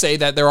I'll say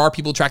that there are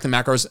people who track the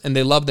macros and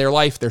they love their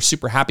life. They're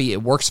super happy.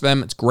 It works for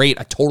them. It's great.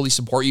 I totally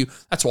support you.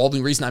 That's all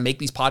the reason I make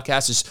these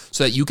podcasts is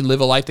so that you can live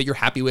a life that you're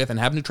happy with and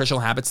have nutritional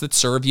habits that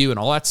serve you and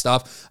all that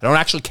stuff. I don't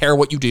actually care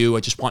what you do.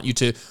 I just want you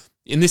to,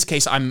 in this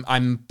case,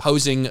 I'm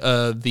posing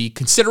the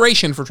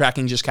consideration for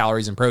tracking just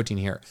calories and protein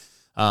here.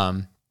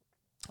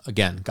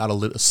 Again, got a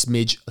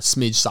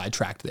smidge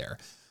sidetracked there.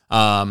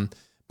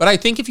 But I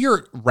think if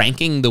you're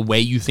ranking the way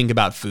you think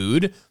about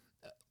food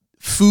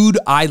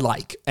I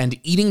like and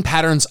eating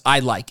patterns I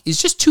like is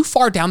just too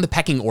far down the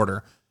pecking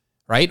order,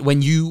 right?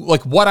 When you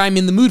what I'm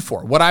in the mood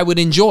for, what I would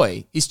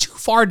enjoy is too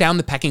far down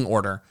the pecking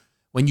order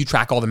when you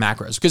track all the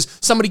macros. Because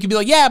somebody could be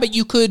like, yeah, but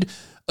you could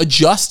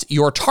adjust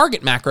your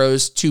target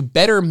macros to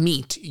better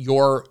meet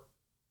your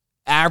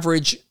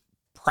average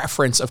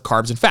preference of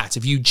carbs and fats.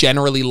 If you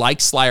generally like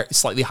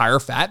slightly higher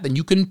fat, then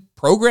you can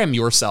program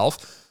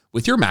yourself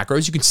with your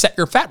macros. You can set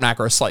your fat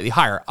macros slightly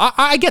higher.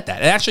 I get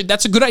that. And actually,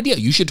 that's a good idea.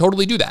 You should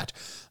totally do that.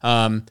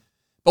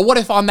 But what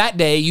if on that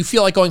day you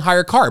feel like going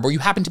higher carb, or you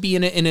happen to be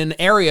in an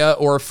area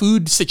or a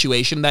food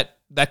situation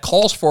that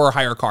calls for a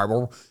higher carb,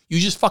 or you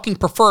just fucking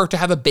prefer to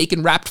have a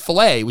bacon wrapped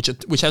filet,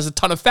 which has a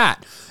ton of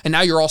fat, and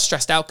now you're all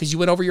stressed out because you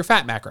went over your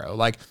fat macro.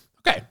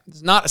 Okay,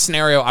 it's not a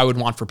scenario I would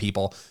want for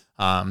people.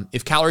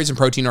 If calories and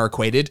protein are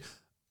equated,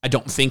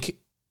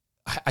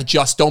 I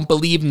just don't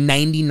believe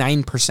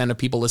 99% of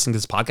people listening to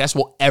this podcast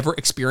will ever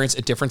experience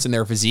a difference in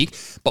their physique,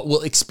 but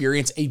will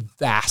experience a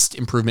vast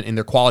improvement in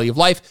their quality of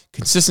life,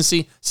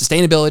 consistency,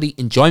 sustainability,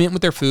 enjoyment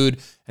with their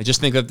food. I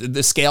just think that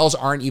the scales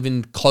aren't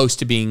even close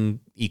to being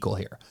equal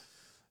here.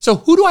 So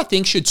who do I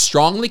think should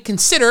strongly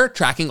consider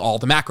tracking all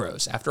the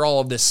macros after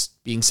all of this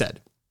being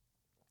said?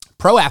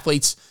 Pro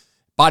athletes,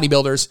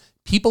 bodybuilders,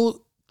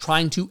 people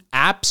trying to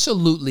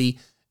absolutely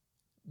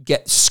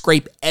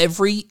scrape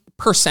every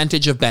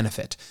percentage of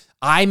benefit.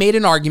 I made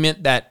an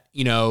argument that,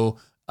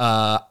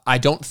 I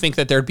don't think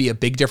that there'd be a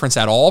big difference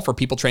at all for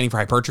people training for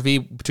hypertrophy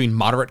between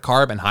moderate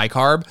carb and high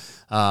carb.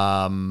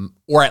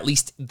 Or at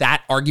least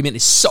that argument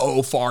is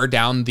so far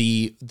down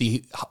the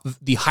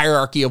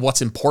hierarchy of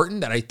what's important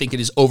that I think it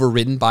is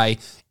overridden by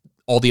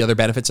all the other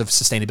benefits of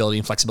sustainability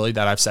and flexibility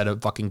that I've said a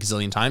fucking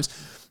gazillion times.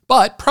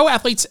 But pro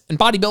athletes and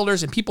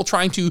bodybuilders and people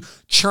trying to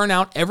churn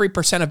out every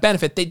percent of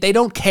benefit, they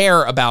don't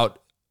care about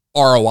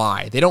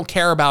ROI. They don't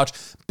care about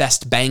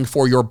best bang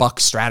for your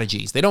buck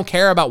strategies. They don't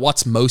care about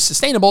what's most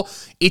sustainable.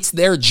 It's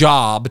their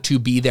job to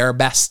be their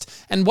best.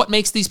 And what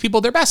makes these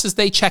people their best is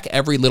they check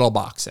every little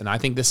box. And I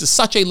think this is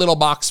such a little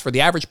box for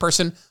the average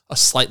person, a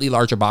slightly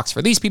larger box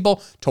for these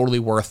people, totally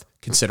worth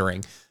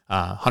considering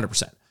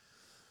 100%.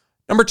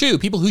 Number 2,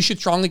 people who should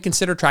strongly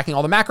consider tracking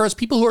all the macros,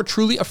 people who are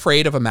truly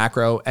afraid of a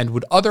macro and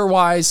would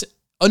otherwise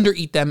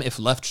undereat them if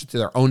left to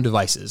their own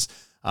devices.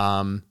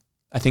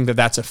 I think that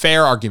that's a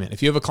fair argument.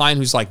 If you have a client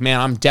who's like, man,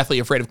 I'm definitely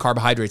afraid of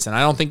carbohydrates and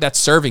I don't think that's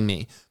serving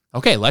me.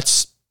 Okay,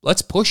 let's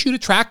push you to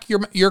track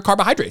your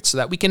carbohydrates so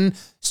that we can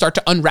start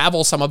to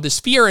unravel some of this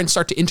fear and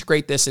start to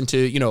integrate this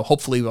into,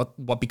 hopefully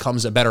what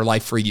becomes a better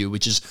life for you,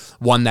 which is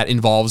one that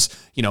involves,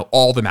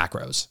 all the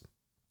macros.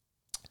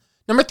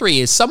 Number 3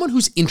 is someone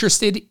who's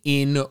interested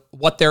in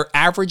what their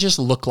averages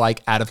look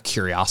like out of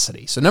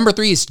curiosity. So number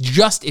 3 is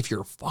just if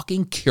you're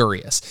fucking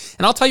curious.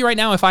 And I'll tell you right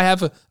now, if I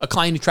have a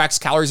client who tracks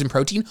calories and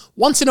protein,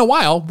 once in a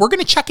while, we're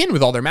going to check in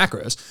with all their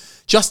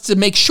macros just to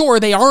make sure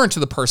they aren't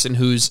the person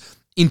who's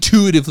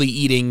intuitively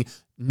eating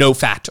no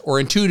fat or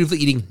intuitively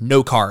eating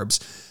no carbs.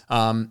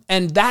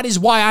 And that is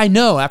why I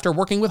know, after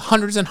working with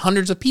hundreds and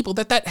hundreds of people,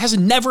 that has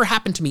never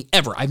happened to me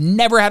ever. I've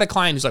never had a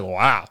client who's like,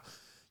 wow,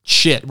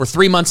 shit, we're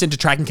 3 months into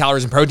tracking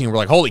calories and protein. We're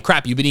like, holy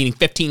crap, you've been eating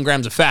 15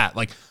 grams of fat.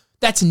 Like,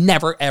 that's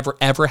never, ever,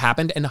 ever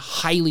happened, and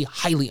highly,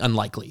 highly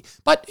unlikely.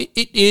 But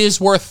it is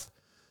worth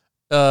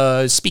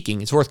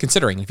speaking. It's worth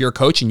considering. If you're a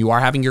coach and you are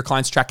having your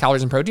clients track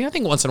calories and protein, I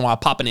think once in a while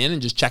popping in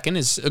and just checking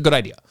is a good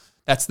idea.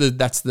 That's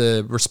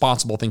the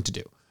responsible thing to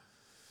do.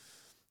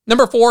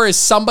 Number 4 is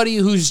somebody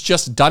who's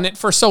just done it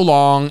for so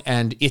long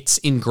and it's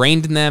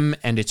ingrained in them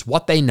and it's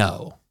what they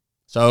know.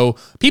 So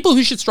people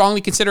who should strongly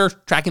consider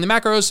tracking the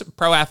macros: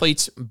 pro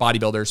athletes,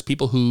 bodybuilders,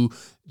 people who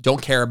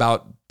don't care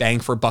about bang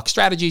for buck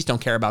strategies, don't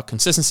care about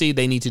consistency.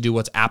 They need to do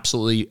what's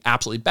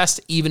absolutely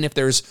best. Even if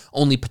there's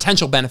only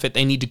potential benefit,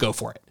 they need to go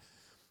for it.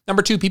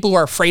 Number 2, people who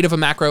are afraid of a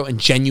macro and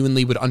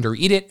genuinely would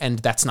undereat it, and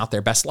that's not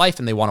their best life,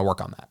 and they want to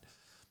work on that.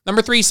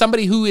 Number 3,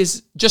 somebody who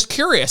is just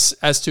curious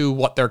as to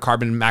what their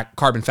carbon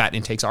fat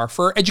intakes are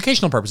for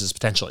educational purposes,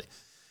 potentially.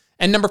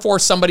 And number 4,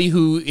 somebody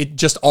who it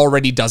just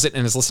already does it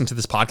and is listening to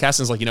this podcast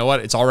and is like, you know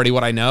what, it's already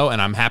what I know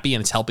and I'm happy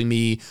and it's helping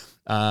me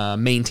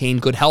maintain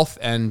good health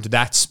and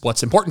that's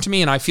what's important to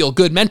me and I feel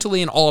good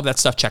mentally and all of that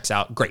stuff checks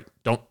out. Great.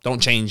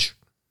 Don't change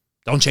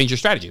your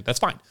strategy. That's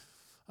fine.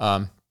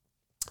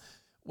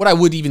 What I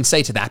would even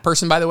say to that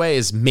person, by the way,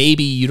 is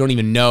maybe you don't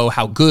even know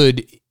how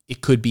good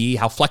it could be,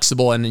 how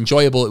flexible and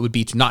enjoyable it would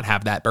be to not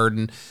have that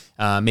burden.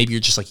 Maybe you're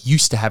just like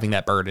used to having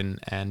that burden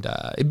and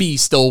it'd be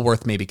still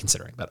worth maybe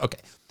considering, but okay.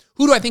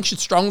 Who do I think should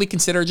strongly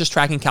consider just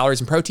tracking calories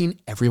and protein?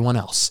 Everyone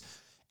else.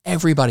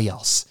 Everybody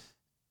else.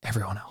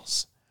 Everyone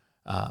else.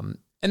 And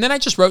then I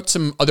just wrote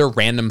some other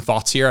random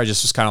thoughts here. I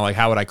just was kind of like,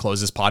 how would I close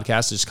this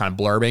podcast? Just kind of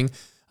blurbing.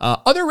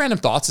 Other random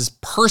thoughts is,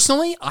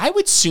 personally, I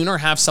would sooner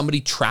have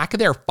somebody track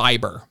their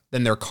fiber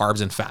than their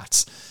carbs and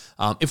fats.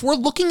 If we're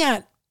looking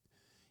at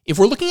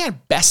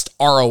best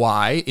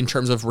ROI in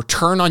terms of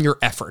return on your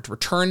effort,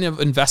 return of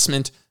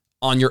investment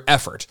on your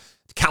effort,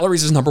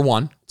 calories is number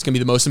 1. It's going to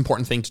be the most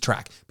important thing to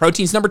track.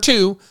 Protein's number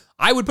 2.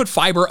 I would put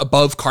fiber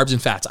above carbs and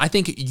fats. I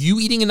think you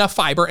eating enough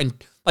fiber, and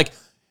like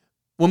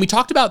when we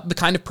talked about the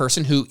kind of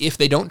person who, if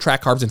they don't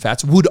track carbs and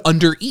fats, would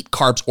undereat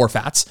carbs or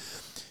fats,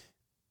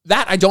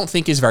 that I don't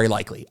think is very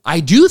likely.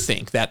 I do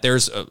think that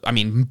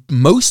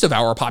most of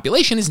our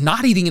population is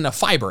not eating enough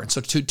fiber. And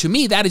so to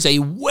me, that is a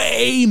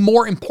way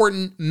more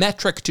important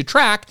metric to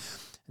track.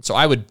 And so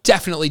I would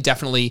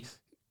definitely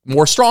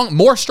more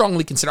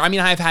strongly consider. I mean,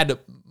 I've had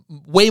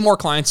way more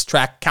clients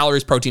track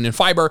calories, protein, and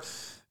fiber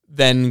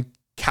than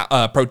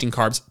protein,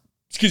 carbs,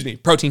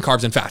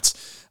 and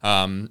fats.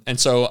 And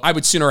so I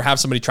would sooner have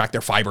somebody track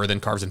their fiber than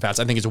carbs and fats.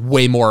 I think it's a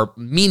way more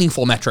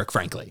meaningful metric,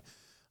 frankly.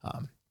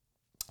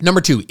 Number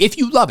 2, if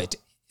you love it,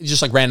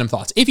 just like random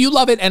thoughts. If you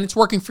love it and it's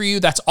working for you,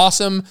 that's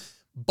awesome.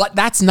 But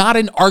that's not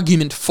an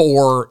argument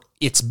for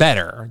it's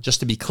better, just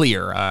to be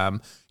clear.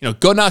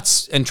 Go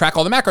nuts and track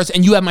all the macros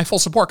and you have my full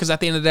support, because at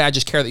the end of the day, I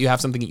just care that you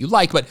have something that you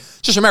like. But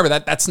just remember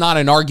that that's not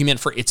an argument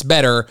for it's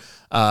better.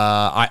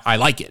 I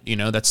like it.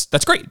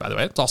 That's great, by the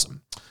way. That's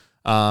awesome.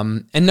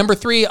 And number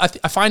 3,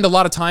 I find a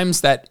lot of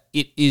times that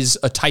it is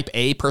a type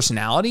A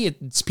personality.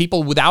 It's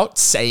people without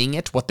saying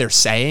it. What they're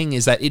saying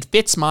is that it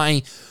fits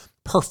my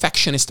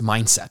perfectionist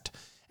mindset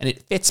and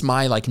it fits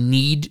my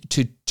need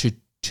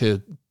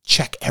to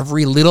check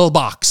every little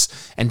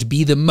box and to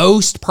be the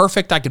most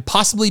perfect I could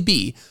possibly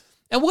be.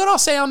 And what I'll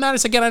say on that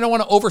is, again, I don't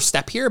want to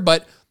overstep here,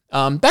 but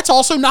that's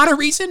also not a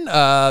reason.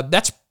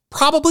 That's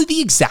probably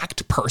the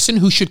exact person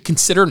who should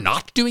consider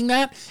not doing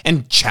that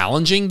and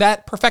challenging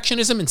that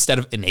perfectionism instead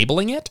of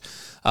enabling it.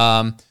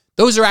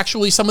 Those are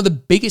actually some of the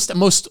biggest,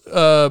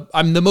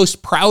 I'm the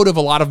most proud of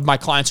a lot of my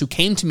clients who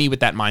came to me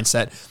with that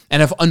mindset and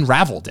have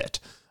unraveled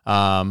it.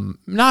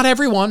 Not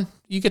everyone.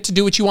 You get to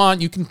do what you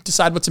want. You can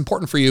decide what's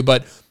important for you,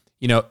 but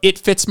it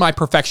fits my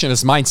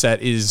perfectionist mindset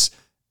is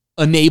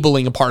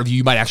enabling a part of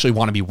you might actually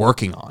want to be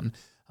working on.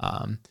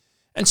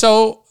 And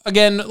so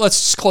again,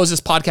 let's just close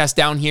this podcast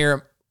down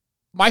here.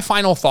 My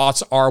final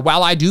thoughts are,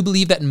 while I do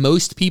believe that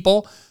most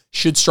people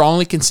should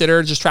strongly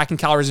consider just tracking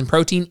calories and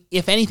protein,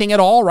 if anything at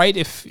all, right?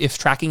 If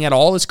tracking at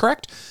all is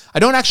correct, I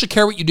don't actually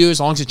care what you do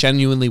as long as it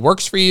genuinely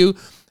works for you.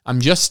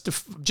 I'm just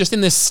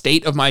in this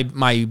state of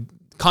my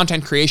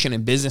content creation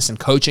and business and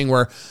coaching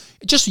where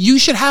you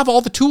should have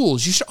all the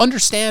tools. You should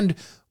understand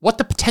what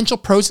the potential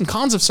pros and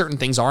cons of certain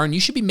things are, and you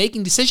should be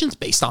making decisions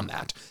based on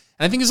that.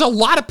 And I think there's a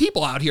lot of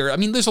people out here. I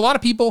mean, there's a lot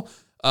of people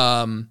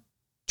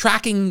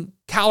tracking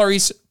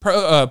calories,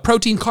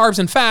 protein, carbs,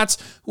 and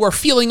fats who are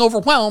feeling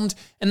overwhelmed,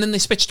 and then they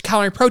switch to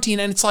calorie protein,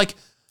 and it's like,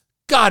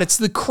 God, it's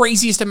the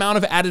craziest amount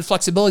of added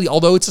flexibility.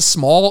 Although it's a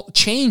small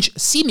change,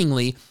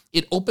 seemingly,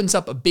 it opens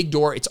up a big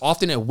door. It's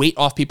often a weight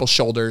off people's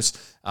shoulders.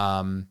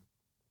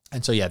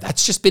 And so, yeah,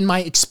 that's just been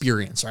my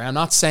experience, right? I'm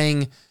not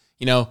saying,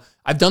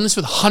 I've done this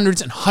with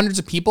hundreds and hundreds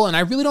of people, and I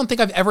really don't think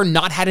I've ever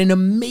not had an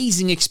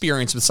amazing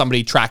experience with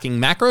somebody tracking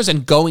macros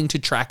and going to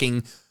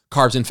tracking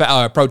calories and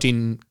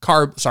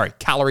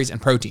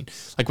protein.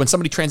 Like when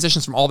somebody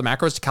transitions from all the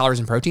macros to calories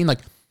and protein, like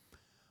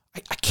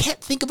I can't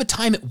think of a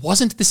time it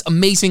wasn't this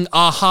amazing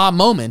aha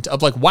moment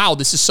of like, wow,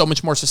 this is so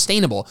much more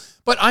sustainable.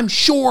 But I'm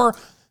sure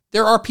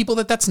there are people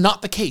that's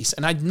not the case,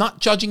 and I'm not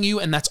judging you,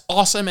 and that's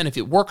awesome. And if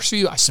it works for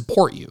you, I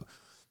support you.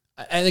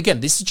 And again,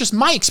 this is just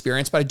my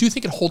experience, but I do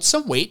think it holds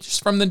some weight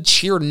just from the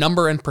sheer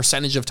number and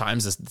percentage of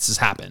times this has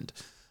happened.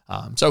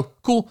 So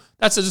cool.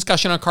 That's a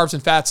discussion on carbs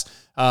and fats.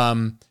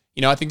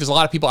 I think there's a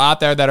lot of people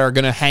out there that are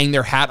going to hang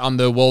their hat on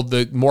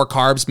the more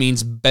carbs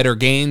means better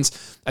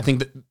gains. I think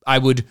that I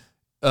would,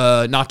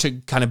 not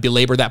to kind of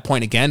belabor that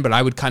point again, but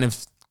I would kind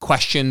of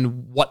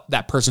question what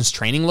that person's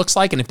training looks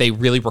like. And if they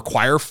really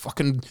require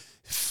fucking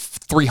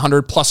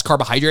 300 plus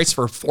carbohydrates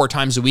for 4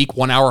 times a week,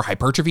 1 hour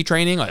hypertrophy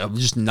training, like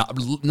just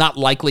not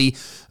likely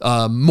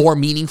more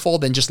meaningful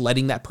than just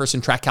letting that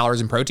person track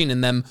calories and protein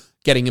and them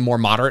getting a more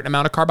moderate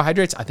amount of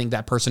carbohydrates. I think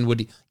that person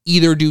would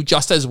either do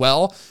just as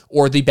well,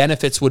 or the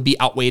benefits would be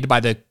outweighed by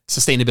the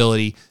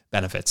sustainability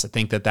benefits. I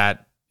think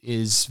that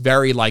is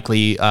very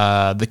likely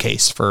the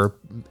case for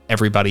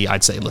everybody,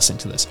 I'd say, listening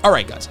to this. All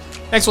right, guys.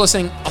 Thanks for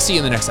listening. I'll see you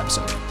in the next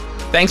episode.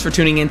 Thanks for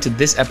tuning in to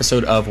this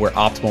episode of Where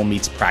Optimal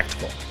Meets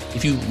Practical.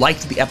 If you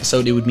liked the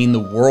episode, it would mean the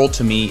world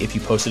to me if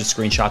you posted a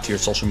screenshot to your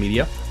social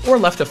media or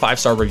left a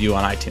 5-star review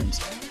on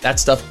iTunes. That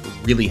stuff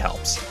really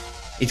helps.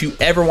 If you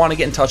ever want to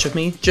get in touch with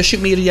me, just shoot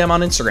me a DM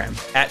on Instagram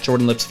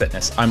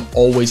 @JordanLipsFitness. I'm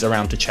always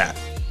around to chat.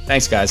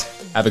 Thanks, guys.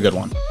 Have a good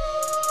one.